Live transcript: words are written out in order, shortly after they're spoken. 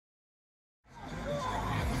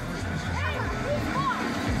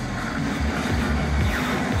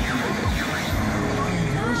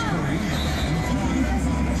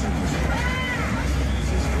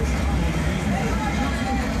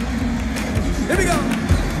Here we go.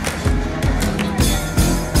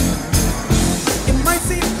 It might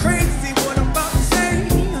seem crazy what I'm about to say.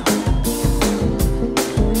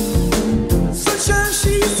 Sunshine,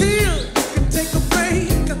 she's here. You can take a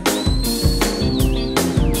break.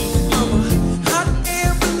 I'm a hot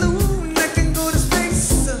air balloon that can go to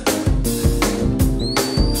space.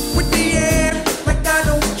 With the air, like I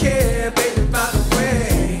don't care, baby, by the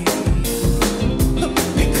way.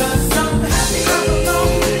 Because I'm happy I'm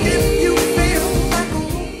alone if you feel like a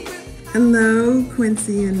room without. Hello,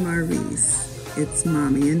 Quincy and Maurice. It's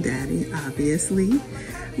Mommy and Daddy, obviously.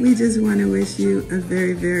 We just want to wish you a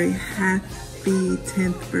very, very happy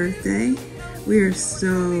 10th birthday. We are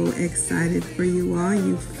so excited for you all.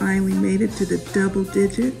 You finally made it to the double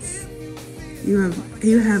digits. You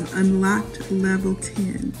have unlocked level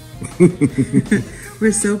 10.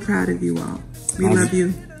 We're so proud of you all. We love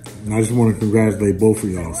you. And I just want to congratulate both of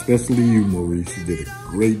y'all, especially you, Maurice. You did a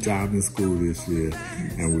great job in school this year,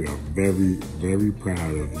 and we are very, very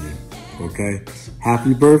proud of you. Okay?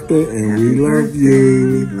 Happy birthday, and we love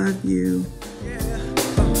you. We love you.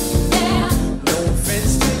 No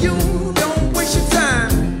offense to you, don't waste your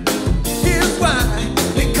time. Here's why.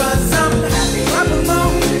 Because I'm happy I'm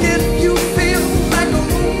alone if you feel like a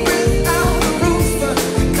room without a roof.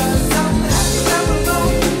 Because I'm happy I'm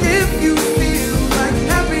alone if you feel like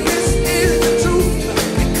happiness is the truth.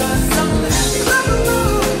 Because I'm happy I'm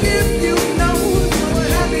alone if you know what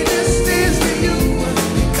happiness is to you.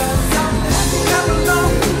 Because I'm happy I'm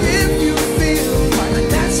alone if you feel like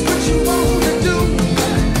that's what you want to do.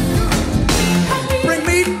 Bring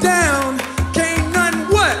me down, can't none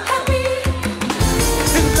what?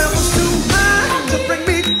 And levels too high to bring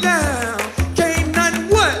me down, can't none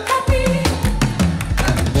what?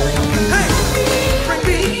 Hey, bring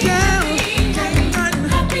me down, can't none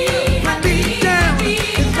bring me down.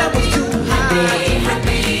 And levels too high to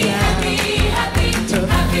bring me down, bring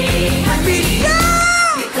me down.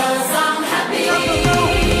 Because I'm happy I'm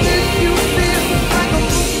alone if you feel like a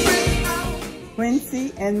room without. Quincy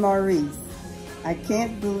and Maurice, I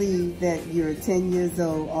can't believe that you're 10 years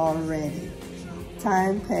old already.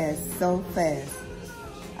 Time passed so fast.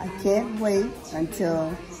 I can't wait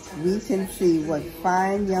until we can see what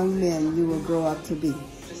fine young men you will grow up to be.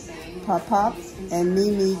 Pop and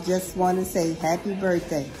Mimi just want to say happy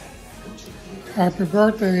birthday. Happy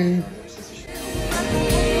birthday.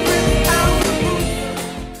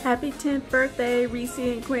 Happy 10th birthday, Reese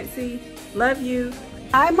and Quincy. Love you.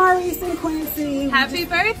 Hi, Maurice and Quincy. Happy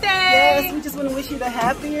birthday! Yes, we just want to wish you the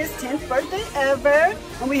happiest 10th birthday ever.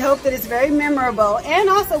 And we hope that it's very memorable. And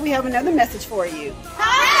also, we have another message for you.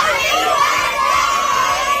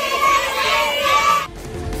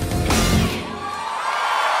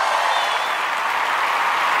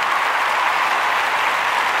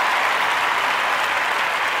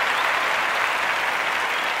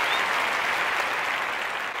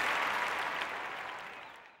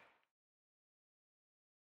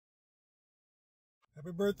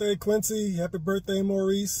 Happy birthday, Quincy. Happy birthday,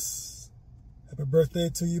 Maurice. Happy birthday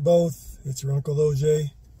to you both. It's your Uncle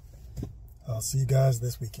OJ. I'll see you guys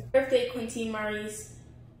this weekend. Birthday, Quincy and Maurice.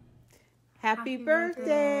 Happy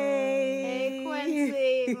birthday! Hey,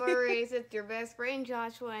 Quincy, Maurice, it's your best friend,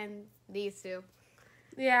 Joshua, and these two.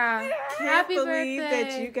 Yeah. Happy Happy believe birthday.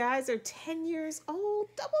 that you guys are 10 years old.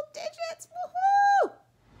 Double digits. Woohoo!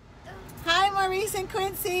 Hi, Maurice and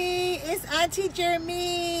Quincy. It's Auntie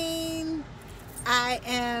Jermaine. I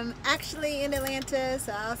am actually in Atlanta,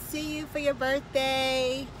 so I'll see you for your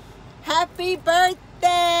birthday. Happy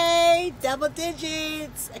birthday! Double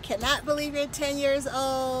digits. I cannot believe you're 10 years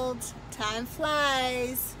old. Time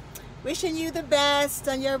flies. Wishing you the best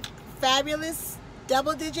on your fabulous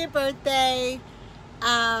double-digit birthday.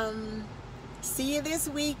 See you this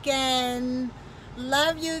weekend.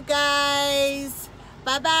 Love you guys.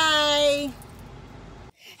 Bye-bye.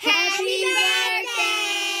 Happy birthday!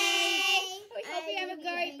 We hope you have a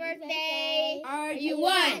great birthday. Are you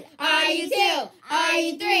 1? Are you 2? Are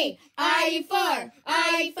you 3? Are you 4?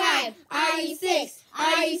 Are you 5? Are you 6?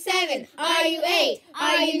 Are you 7? Are you 8?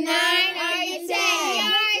 Are you 9? Are you 10?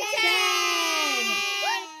 You're 10!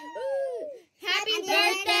 Happy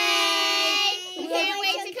birthday! We can't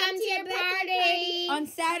wait to come to your party on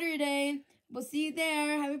Saturday. We'll see you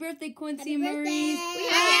there. Happy birthday, Quincy and Maurice. We hope you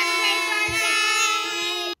have a great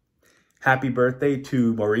birthday! Happy birthday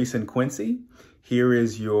to Maurice and Quincy. Here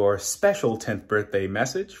is your special 10th birthday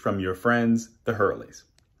message from your friends, the Hurleys.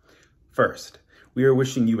 First, we are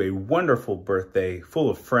wishing you a wonderful birthday full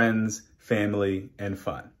of friends, family, and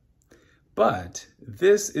fun. But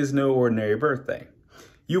this is no ordinary birthday.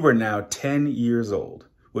 You are now 10 years old,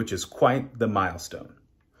 which is quite the milestone.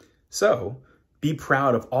 So, Be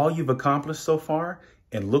proud of all you've accomplished so far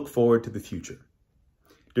and look forward to the future.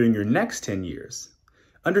 During your next 10 years,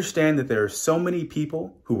 understand that there are so many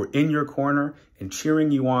people who were in your corner and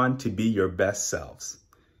cheering you on to be your best selves.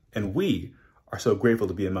 And we are so grateful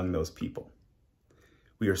to be among those people.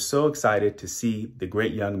 We are so excited to see the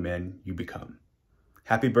great young men you become.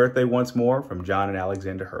 Happy birthday once more from John and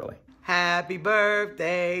Alexander Hurley. Happy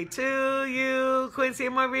birthday to you, Quincy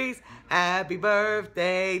and Maurice. Happy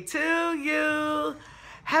birthday to you.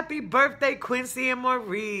 Happy birthday, Quincy and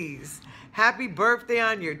Maurice. Happy birthday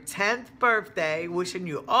on your 10th birthday. Wishing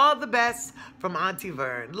you all the best from Auntie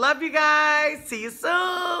Vern. Love you guys. See you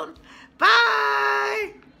soon.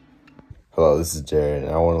 Bye. Hello, this is Jared,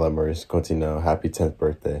 and I want to let Maurice and Quincy know happy 10th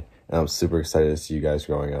birthday. And I'm super excited to see you guys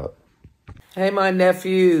growing up. Hey, my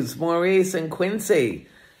nephews, Maurice and Quincy.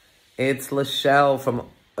 It's Lachelle from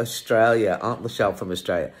Australia, Aunt Lachelle from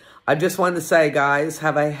Australia. I just wanted to say, guys,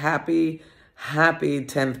 have a happy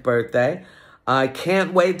 10th birthday. I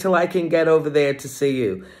can't wait till I can get over there to see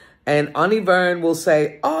you. And Auntie Vern will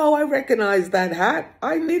say, oh, I recognize that hat.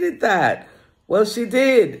 I needed that. Well, she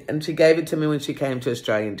did. And she gave it to me when she came to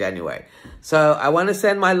Australia in January. So I want to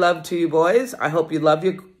send my love to you boys. I hope you love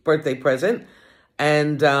your birthday present.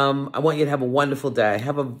 And I want you to have a wonderful day.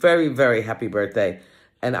 Have a very, very happy birthday.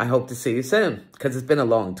 And I hope to see you soon, because it's been a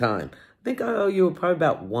long time. I think you were probably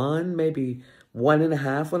about 1, maybe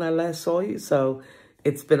 1.5 when I last saw you. So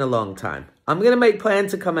it's been a long time. I'm going to make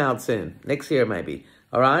plans to come out soon. Next year, maybe.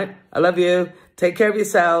 All right? I love you. Take care of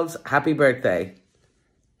yourselves. Happy birthday.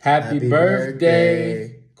 Happy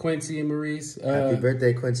birthday, Quincy and Maurice. Happy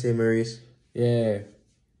birthday, Quincy and Maurice. Yeah.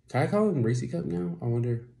 Can I call him Reese Cup now? I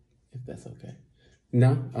wonder if that's okay.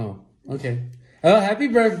 No? Oh, okay. Oh, happy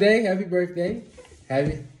birthday. Happy birthday.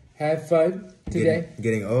 Have fun today.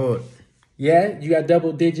 Getting old. Yeah, you got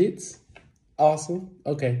double digits. Awesome.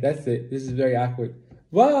 Okay, that's it. This is very awkward.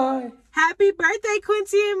 Bye. Happy birthday,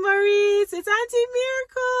 Quincy and Maurice. It's Auntie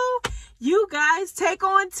Miracle. You guys take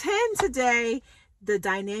on 10 today. The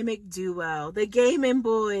dynamic duo, the Gaming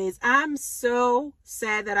Boys. I'm so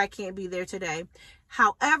sad that I can't be there today.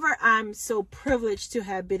 However, I'm so privileged to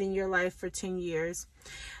have been in your life for 10 years.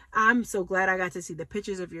 I'm so glad I got to see the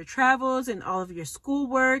pictures of your travels and all of your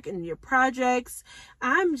schoolwork and your projects.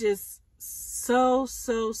 I'm just so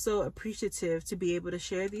appreciative to be able to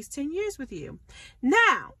share these 10 years with you.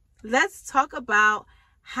 Now, let's talk about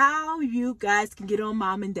how you guys can get on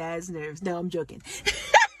mom and dad's nerves. No, I'm joking.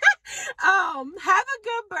 Have a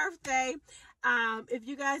good birthday. If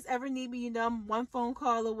you guys ever need me, you know I'm one phone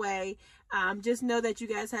call away. Just know that you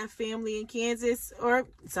guys have family in Kansas, or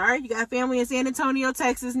sorry, you got family in San Antonio,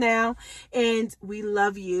 Texas now, and we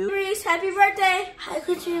love you. Maurice, happy birthday. Hi,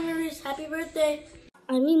 Quincy and Maurice, happy birthday.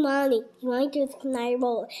 I'm Imani, you just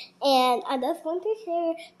Roll, and I just want to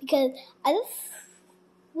share because I just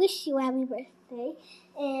wish you a happy birthday.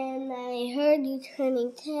 And I heard you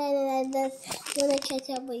turning 10, and I just want to catch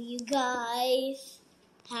up with you guys.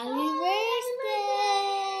 Happy birthday!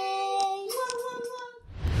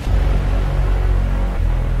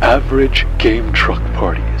 Average GameTruck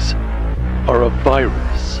parties are a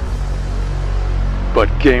virus, but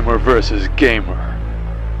gamer versus gamer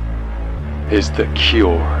is the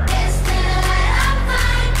cure.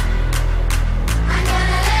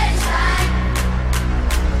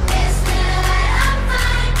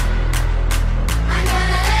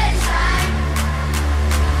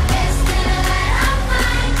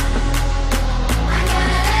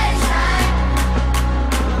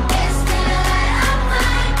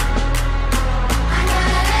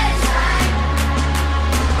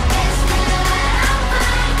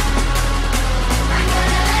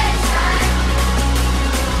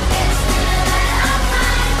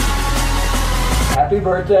 Happy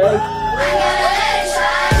birthday.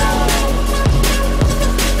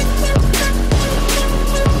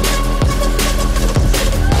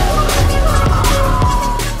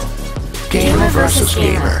 Gamer versus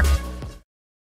gamer.